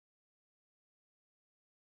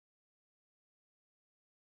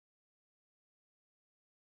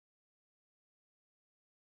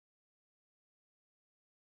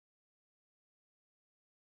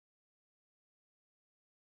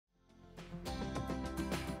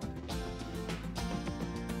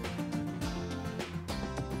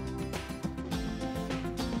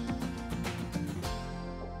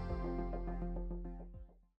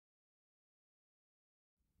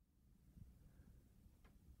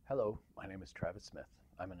Hello, my name is Travis Smith.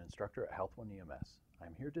 I'm an instructor at HealthONE EMS.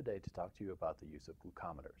 I'm here today to talk to you about the use of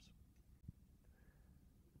glucometers.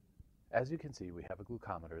 As you can see, we have a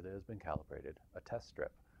glucometer that has been calibrated, a test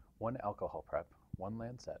strip, one alcohol prep, one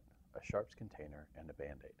lancet, a sharps container, and a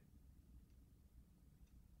band-aid.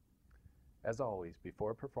 As always,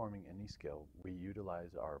 before performing any skill, we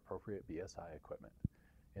utilize our appropriate BSI equipment.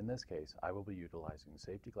 In this case, I will be utilizing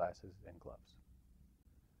safety glasses and gloves.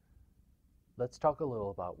 Let's talk a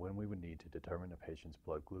little about when we would need to determine a patient's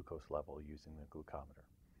blood glucose level using the glucometer.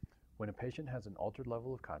 When a patient has an altered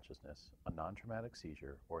level of consciousness, a non-traumatic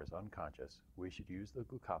seizure, or is unconscious, we should use the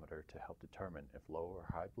glucometer to help determine if low or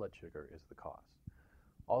high blood sugar is the cause.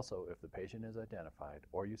 Also, if the patient is identified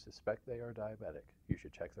or you suspect they are diabetic, you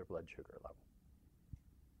should check their blood sugar level.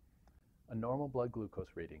 A normal blood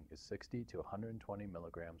glucose reading is 60 to 120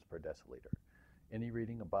 milligrams per deciliter. Any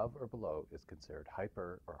reading above or below is considered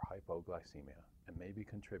hyper or hypoglycemia and may be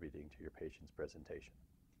contributing to your patient's presentation.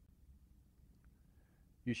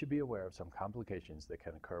 You should be aware of some complications that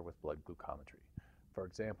can occur with blood glucometry. For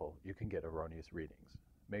example, you can get erroneous readings.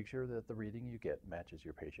 Make sure that the reading you get matches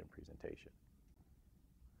your patient presentation.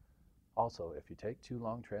 Also, if you take too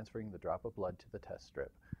long transferring the drop of blood to the test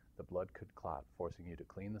strip, the blood could clot, forcing you to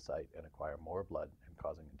clean the site and acquire more blood and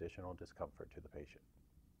causing additional discomfort to the patient.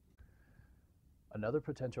 Another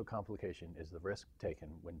potential complication is the risk taken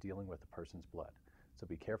when dealing with a person's blood, so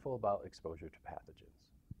be careful about exposure to pathogens.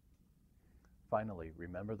 Finally,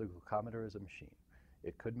 remember the glucometer is a machine.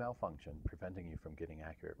 It could malfunction, preventing you from getting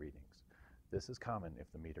accurate readings. This is common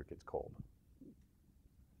if the meter gets cold.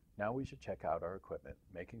 Now we should check out our equipment,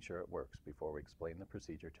 making sure it works before we explain the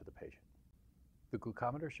procedure to the patient. The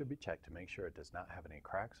glucometer should be checked to make sure it does not have any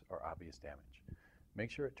cracks or obvious damage.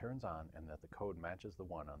 Make sure it turns on and that the code matches the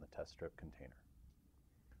one on the test strip container.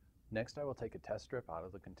 Next, I will take a test strip out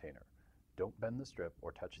of the container. Don't bend the strip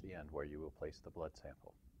or touch the end where you will place the blood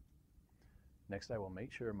sample. Next, I will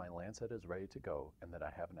make sure my lancet is ready to go and that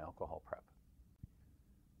I have an alcohol prep.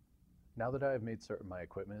 Now that I have made certain my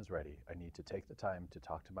equipment is ready, I need to take the time to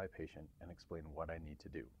talk to my patient and explain what I need to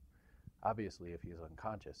do. Obviously, if he is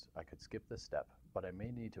unconscious, I could skip this step, but I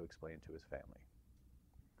may need to explain to his family.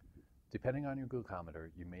 Depending on your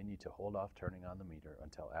glucometer, you may need to hold off turning on the meter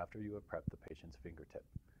until after you have prepped the patient's fingertip.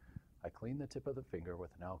 I clean the tip of the finger with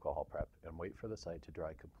an alcohol prep and wait for the site to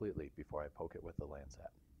dry completely before I poke it with the lancet.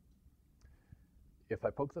 If I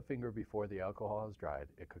poke the finger before the alcohol has dried,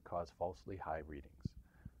 it could cause falsely high readings.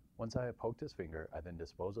 Once I have poked his finger, I then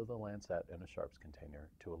dispose of the lancet in a sharps container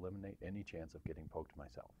to eliminate any chance of getting poked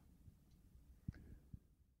myself.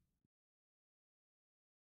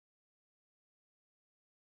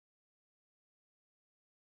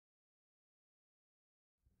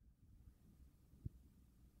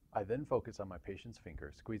 I then focus on my patient's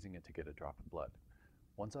finger, squeezing it to get a drop of blood.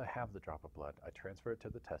 Once I have the drop of blood, I transfer it to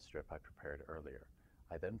the test strip I prepared earlier.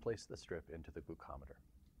 I then place the strip into the glucometer.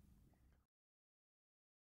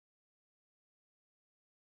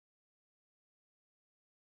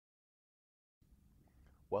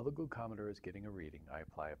 While the glucometer is getting a reading, I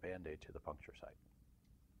apply a band-aid to the puncture site.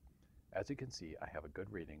 As you can see, I have a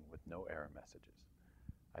good reading with no error messages.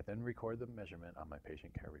 I then record the measurement on my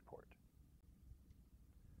patient care report.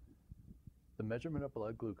 The measurement of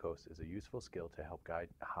blood glucose is a useful skill to help guide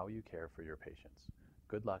how you care for your patients.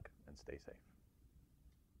 Good luck and stay safe.